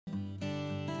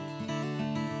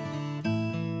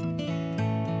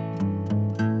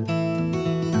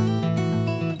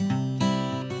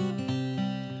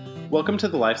Welcome to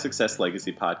the Life Success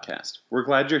Legacy Podcast. We're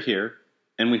glad you're here,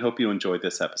 and we hope you enjoyed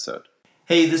this episode.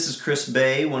 Hey, this is Chris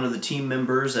Bay, one of the team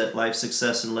members at Life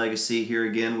Success and Legacy, here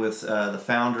again with the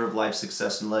founder of Life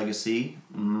Success and Legacy,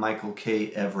 Michael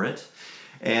K. Everett.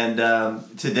 And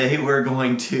today we're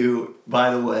going to,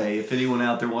 by the way, if anyone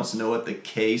out there wants to know what the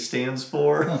K stands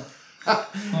for,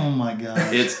 oh my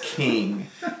God, it's King,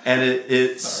 and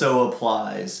it so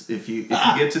applies. If you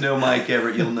get to know Mike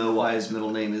Everett, you'll know why his middle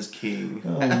name is King.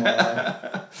 Oh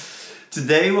my.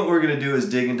 Today what we're going to do is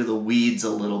dig into the weeds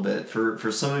a little bit.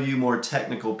 For some of you more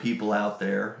technical people out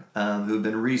there who've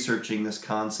been researching this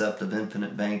concept of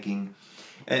infinite banking,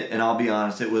 and I'll be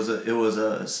honest, it was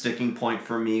a sticking point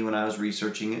for me when I was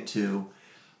researching it too.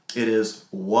 It is,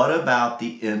 what about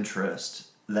the interest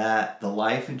that the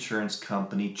life insurance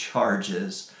company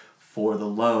charges for the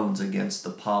loans against the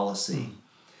policy?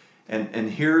 And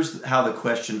here's how the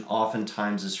question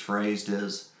oftentimes is phrased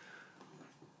is,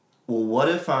 well, what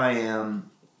if I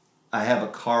have a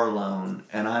car loan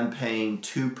and I'm paying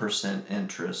 2%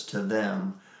 interest to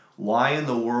them? Why in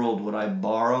the world would I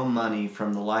borrow money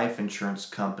from the life insurance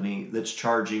company that's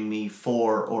charging me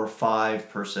 4 or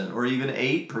 5% or even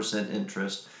 8%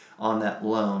 interest on that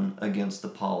loan against the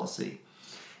policy?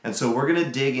 And so we're going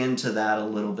to dig into that a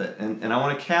little bit. And I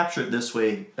want to capture it this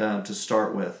way to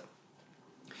start with.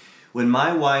 When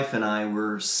my wife and I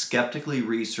were skeptically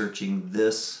researching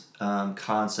this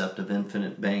concept of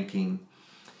infinite banking,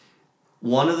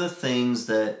 one of the things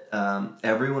that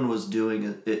everyone was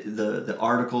doing, the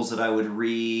articles that I would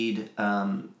read,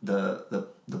 the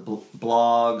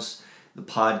blogs, the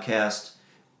podcast,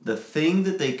 the thing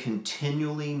that they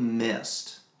continually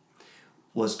missed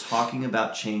was talking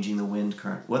about changing the wind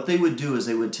current. What they would do is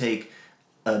they would take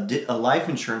a life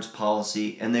insurance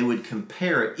policy and they would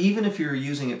compare it, even if you're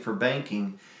using it for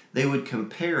banking, they would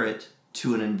compare it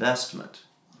to an investment.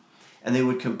 And they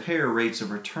would compare rates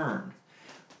of return.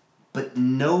 But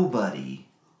nobody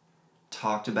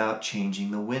talked about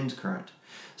changing the wind current.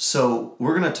 So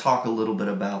we're going to talk a little bit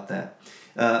about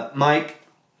that. Mike,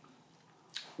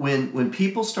 when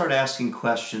people start asking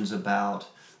questions about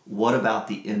what about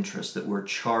the interest that we're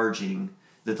charging,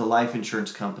 that the life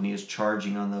insurance company is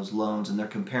charging on those loans, and they're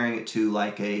comparing it to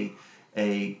like a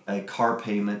car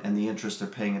payment and the interest they're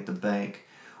paying at the bank,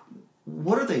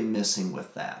 what are they missing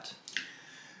with that?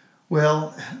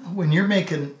 Well, when you're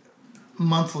making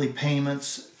monthly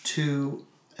payments to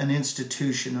an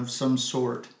institution of some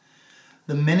sort,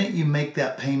 the minute you make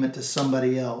that payment to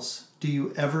somebody else, do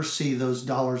you ever see those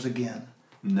dollars again?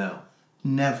 No.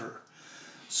 Never.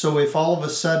 So if all of a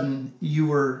sudden you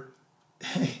were,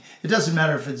 it doesn't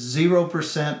matter if it's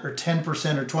 0% or 10%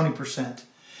 or 20%,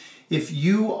 if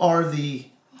you are the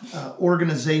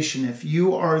organization, if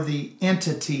you are the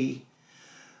entity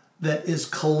that is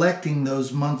collecting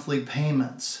those monthly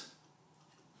payments,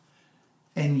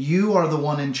 and you are the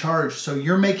one in charge, so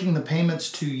you're making the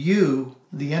payments to you,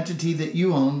 the entity that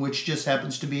you own, which just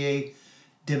happens to be a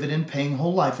dividend-paying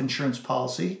whole life insurance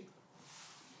policy.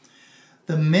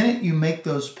 The minute you make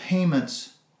those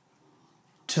payments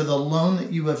to the loan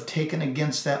that you have taken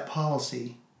against that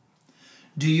policy,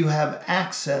 do you have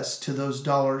access to those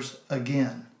dollars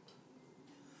again?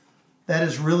 That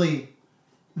is really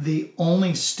the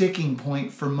only sticking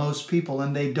point for most people,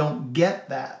 and they don't get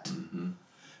that. Mm-hmm.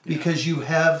 Yeah. Because you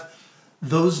have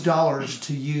those dollars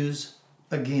to use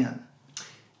again.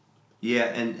 Yeah,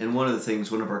 and one of the things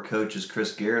one of our coaches,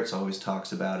 Chris Garrett's, always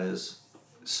talks about is,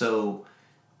 so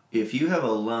if you have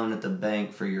a loan at the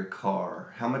bank for your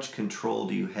car, how much control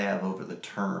do you have over the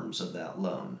terms of that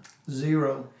loan?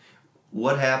 0.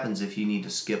 What happens if you need to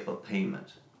skip a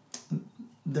payment?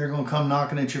 They're going to come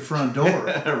knocking at your front door.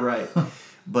 Right.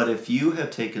 But if you have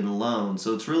taken loans,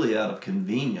 so it's really out of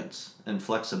convenience and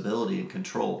flexibility and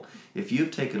control. If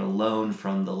you've taken a loan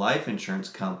from the life insurance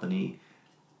company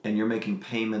and you're making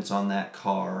payments on that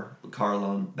car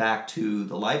loan back to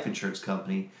the life insurance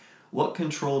company, what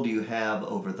control do you have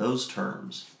over those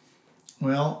terms?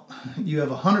 Well, you have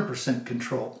 100%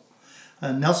 control.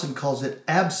 Nelson calls it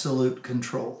absolute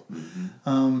control.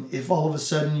 Mm-hmm. If all of a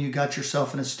sudden you got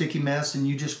yourself in a sticky mess and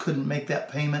you just couldn't make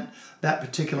that payment that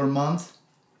particular month,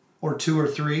 or 2 or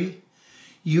 3,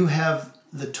 you have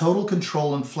the total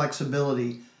control and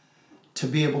flexibility to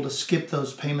be able to skip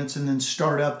those payments and then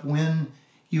start up when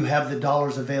you have the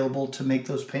dollars available to make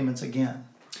those payments again.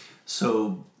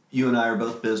 So you and I are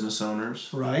both business owners.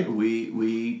 Right.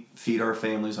 We feed our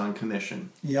families on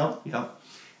commission. Yep.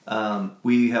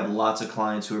 We have lots of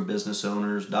clients who are business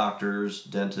owners, doctors,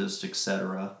 dentists,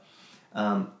 etc.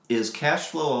 Is cash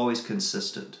flow always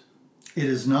consistent? It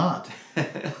is not.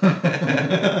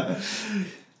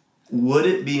 Would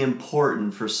it be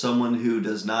important for someone who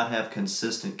does not have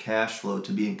consistent cash flow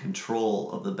to be in control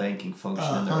of the banking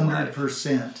function in their life?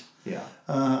 100%. Yeah.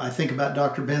 I think about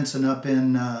Dr. Benson up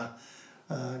in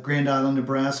Grand Island,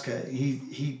 Nebraska.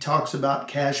 He talks about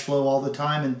cash flow all the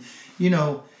time, and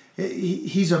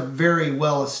he's a very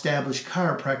well established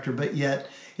chiropractor, but yet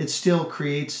it still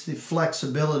creates the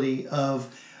flexibility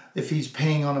of, if he's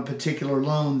paying on a particular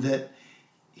loan, that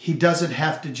he doesn't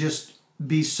have to just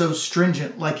be so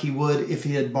stringent like he would if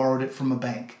he had borrowed it from a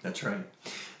bank. That's right.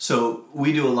 So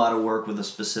we do a lot of work with a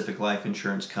specific life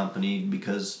insurance company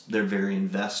because they're very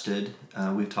invested.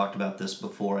 We've talked about this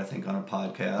before, I think, on a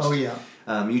podcast. Oh, yeah.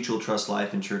 Mutual Trust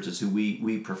Life Insurance is who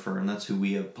we prefer, and that's who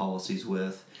we have policies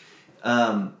with.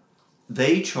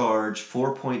 They charge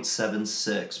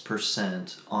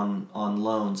 4.76% on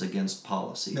loans against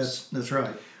policies. That's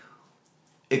right.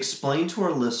 Explain to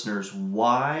our listeners,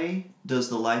 why does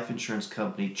the life insurance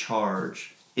company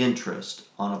charge interest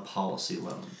on a policy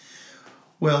loan?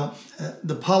 Well,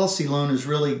 the policy loan is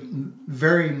really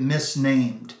very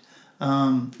misnamed.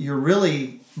 You're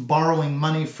really borrowing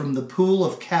money from the pool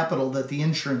of capital that the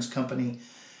insurance company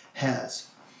has.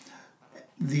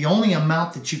 The only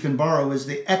amount that you can borrow is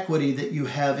the equity that you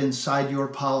have inside your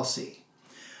policy.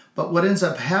 But what ends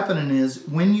up happening is,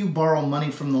 when you borrow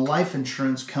money from the life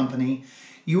insurance company,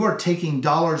 you are taking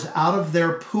dollars out of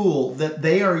their pool that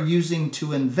they are using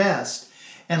to invest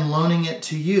and loaning it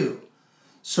to you.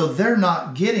 So they're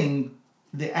not getting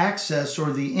the access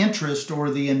or the interest or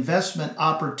the investment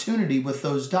opportunity with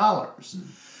those dollars.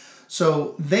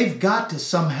 So they've got to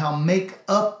somehow make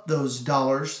up those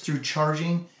dollars through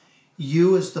charging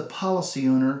you as the policy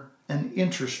owner an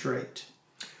interest rate.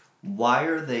 Why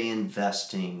are they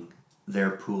investing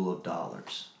their pool of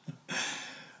dollars?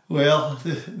 Well,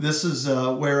 this is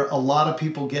where a lot of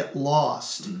people get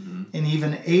lost, and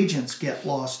even agents get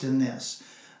lost in this.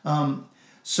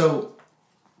 So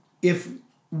if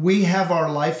we have our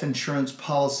life insurance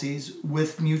policies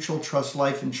with Mutual Trust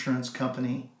Life Insurance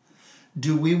Company,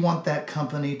 do we want that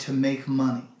company to make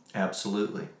money?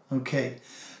 Absolutely. Okay.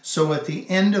 So at the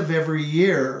end of every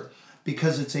year,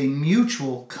 because it's a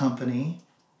mutual company,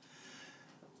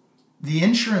 the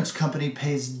insurance company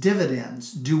pays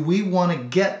dividends. Do we want to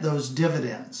get those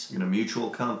dividends? In a mutual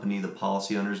company, the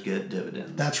policy owners get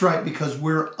dividends. That's right, because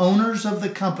we're owners of the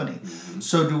company.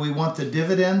 So do we want the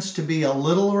dividends to be a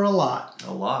little or a lot?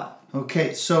 A lot.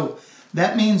 Okay, so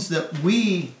that means that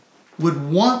we would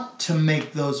want to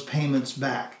make those payments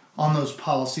back on those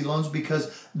policy loans, because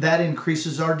that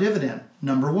increases our dividend,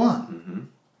 number one.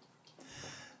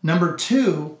 Number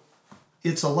two,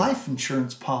 it's a life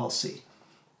insurance policy.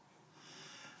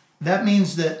 That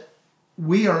means that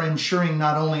we are insuring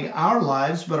not only our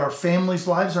lives, but our family's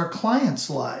lives, our clients'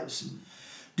 lives.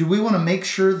 Do we want to make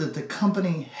sure that the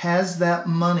company has that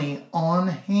money on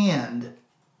hand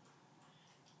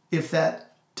if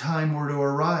that time were to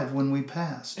arrive when we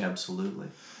passed? Absolutely.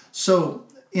 So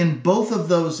in both of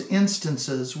those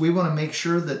instances, we want to make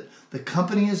sure that the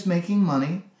company is making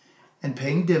money and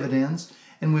paying dividends,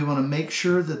 and we want to make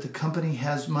sure that the company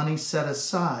has money set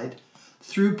aside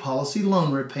through policy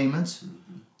loan repayments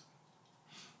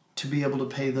to be able to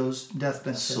pay those death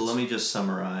benefits. So let me just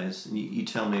summarize. You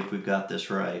tell me if we've got this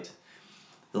right.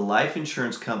 The life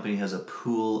insurance company has a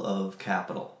pool of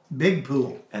capital. Big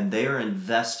pool. And they are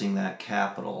investing that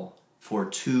capital for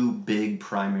two big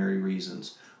primary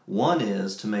reasons. One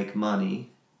is to make money,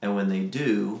 and when they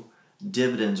do,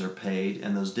 dividends are paid,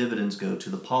 and those dividends go to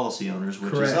the policy owners,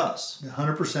 which Correct. is us.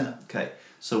 100%. Okay,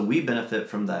 so we benefit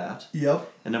from that. Yep.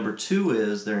 And number two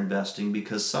is they're investing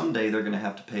because someday they're going to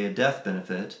have to pay a death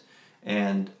benefit,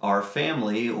 and our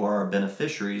family or our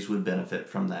beneficiaries would benefit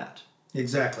from that.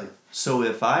 Exactly. So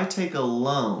if I take a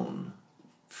loan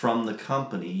from the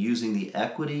company using the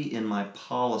equity in my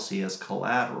policy as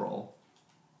collateral,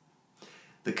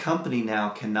 the company now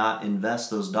cannot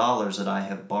invest those dollars that I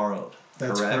have borrowed.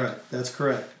 That's correct. That's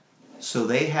correct. So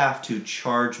they have to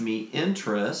charge me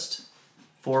interest,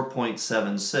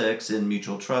 4.76 in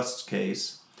Mutual Trust's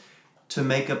case, to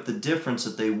make up the difference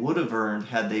that they would have earned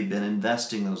had they been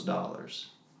investing those dollars.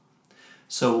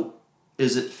 So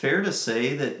is it fair to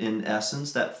say that in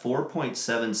essence that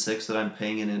 4.76 that I'm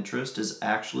paying in interest is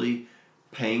actually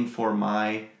paying for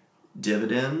my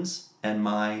dividends and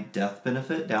my death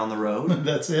benefit down the road?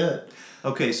 That's it.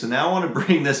 Okay, so now I want to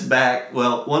bring this back.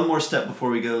 Well, one more step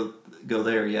before we go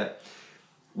there yet.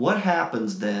 What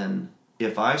happens then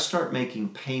if I start making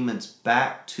payments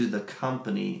back to the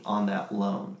company on that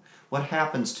loan? What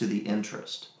happens to the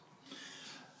interest?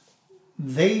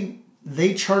 They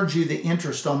They charge you the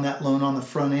interest on that loan on the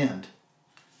front end.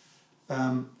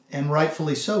 and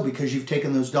rightfully so, because you've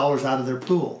taken those dollars out of their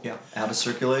pool. Yeah, out of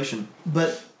circulation.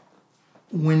 But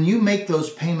when you make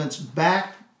those payments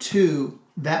back to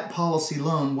that policy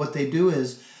loan, what they do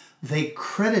is they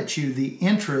credit you the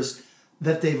interest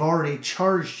that they've already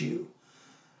charged you.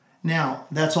 Now,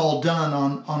 that's all done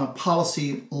on a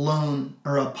policy loan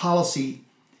or a policy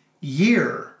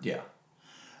year. Yeah.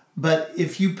 But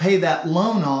if you pay that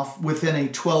loan off within a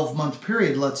 12-month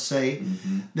period, let's say,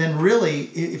 then really,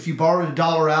 if you borrowed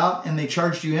 $1 out and they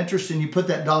charged you interest and you put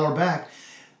that dollar back,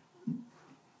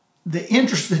 the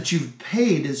interest that you've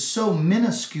paid is so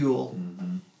minuscule,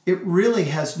 it really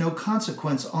has no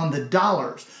consequence on the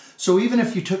dollars. So even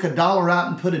if you took $1 out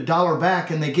and put $1 back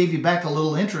and they gave you back a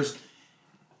little interest,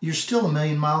 you're still a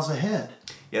million miles ahead.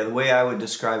 Yeah, the way I would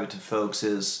describe it to folks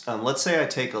is, let's say I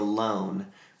take a loan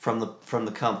from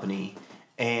the company,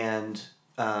 and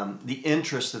the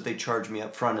interest that they charge me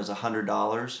up front is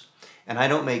 $100, and I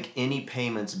don't make any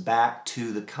payments back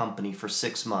to the company for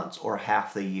 6 months or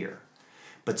half the year.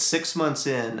 But 6 months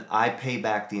in, I pay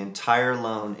back the entire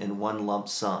loan in one lump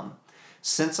sum.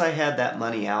 Since I had that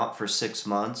money out for 6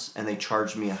 months and they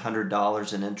charged me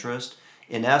 $100 in interest,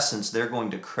 in essence, they're going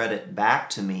to credit back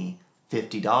to me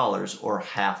 $50 or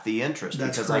half the interest.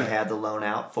 That's because right. I had the loan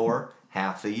out for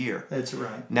half the year. That's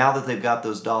right. Now that they've got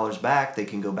those dollars back, they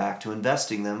can go back to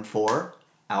investing them for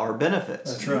our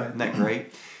benefits. That's right. Isn't that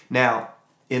great? Now,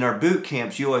 in our boot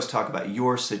camps, you always talk about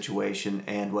your situation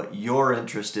and what your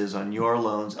interest is on your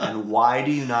loans, and why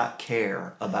do you not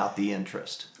care about the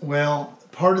interest? Well,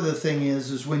 part of the thing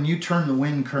is when you turn the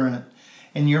wind current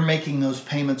and you're making those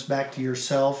payments back to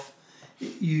yourself,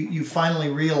 you finally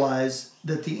realize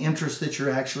that the interest that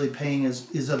you're actually paying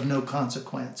is of no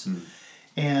consequence.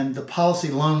 And the policy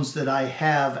loans that I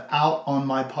have out on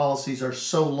my policies are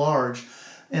so large,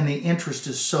 and the interest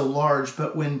is so large.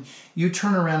 But when you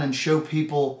turn around and show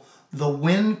people the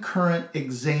wind current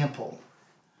example,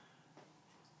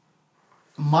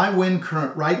 my wind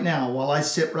current right now, while I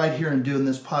sit right here and doing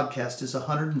this podcast, is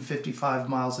 155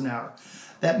 miles an hour.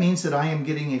 That means that I am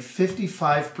getting a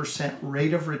 55%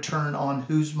 rate of return on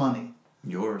whose money?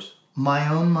 Yours. My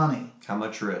own money. How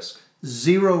much risk?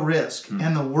 Zero risk.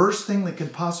 And the worst thing that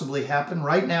could possibly happen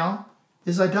right now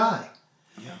is I die.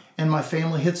 Yeah. And my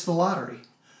family hits the lottery.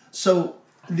 So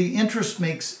the interest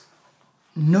makes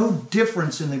no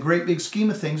difference in the great big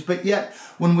scheme of things, but yet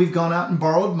when we've gone out and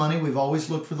borrowed money, we've always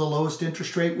looked for the lowest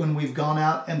interest rate. When we've gone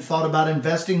out and thought about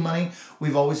investing money,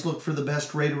 we've always looked for the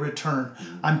best rate of return.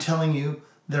 I'm telling you,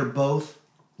 they're both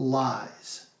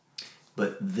lies.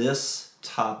 But this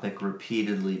topic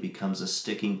repeatedly becomes a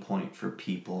sticking point for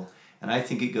people. And I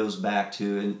think it goes back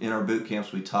to, in our boot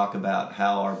camps, we talk about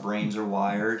how our brains are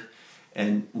wired.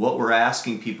 And what we're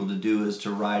asking people to do is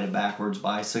to ride a backwards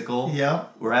bicycle. Yeah.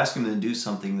 We're asking them to do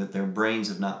something that their brains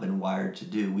have not been wired to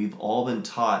do. We've all been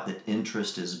taught that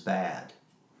interest is bad.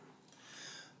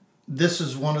 This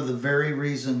is one of the very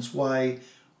reasons why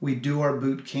we do our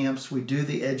boot camps, we do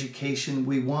the education.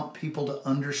 We want people to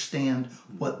understand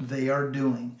what they are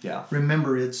doing. Yeah.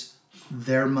 Remember, it's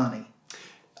their money.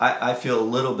 I feel a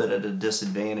little bit at a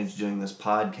disadvantage doing this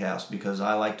podcast because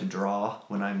I like to draw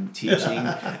when I'm teaching.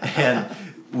 And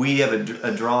we have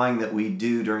a drawing that we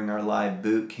do during our live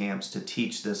boot camps to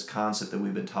teach this concept that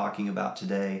we've been talking about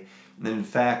today. And in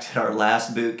fact, at our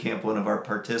last boot camp, one of our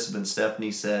participants,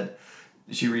 Stephanie, said,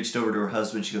 she reached over to her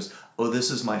husband, she goes, "Oh,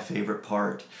 this is my favorite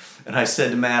part." And I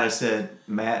said to Matt,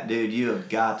 "Matt, dude, you have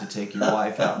got to take your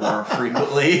wife out more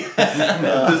frequently."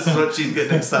 This is what she's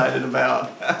getting excited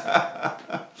about.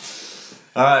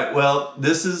 All right, well,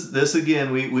 this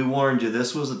again, we warned you,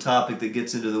 this was a topic that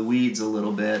gets into the weeds a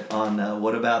little bit on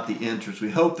what about the interest.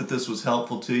 We hope that this was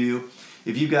helpful to you.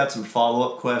 If you've got some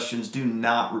follow-up questions, do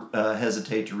not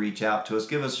hesitate to reach out to us.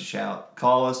 Give us a shout.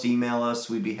 Call us, email us.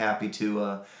 We'd be happy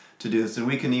to do this. And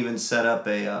we can even set up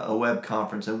a web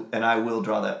conference, and I will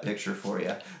draw that picture for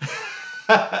you.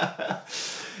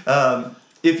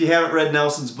 If you haven't read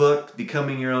Nelson's book,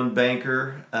 Becoming Your Own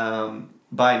Banker,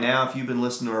 by now, if you've been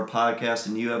listening to our podcast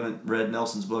and you haven't read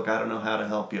Nelson's book, I don't know how to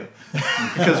help you.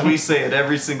 Because we say it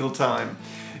every single time.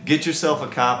 Get yourself a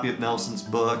copy of Nelson's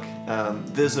book.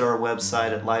 Visit our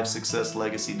website at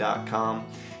lifesuccesslegacy.com.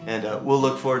 And we'll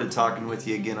look forward to talking with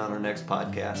you again on our next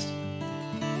podcast.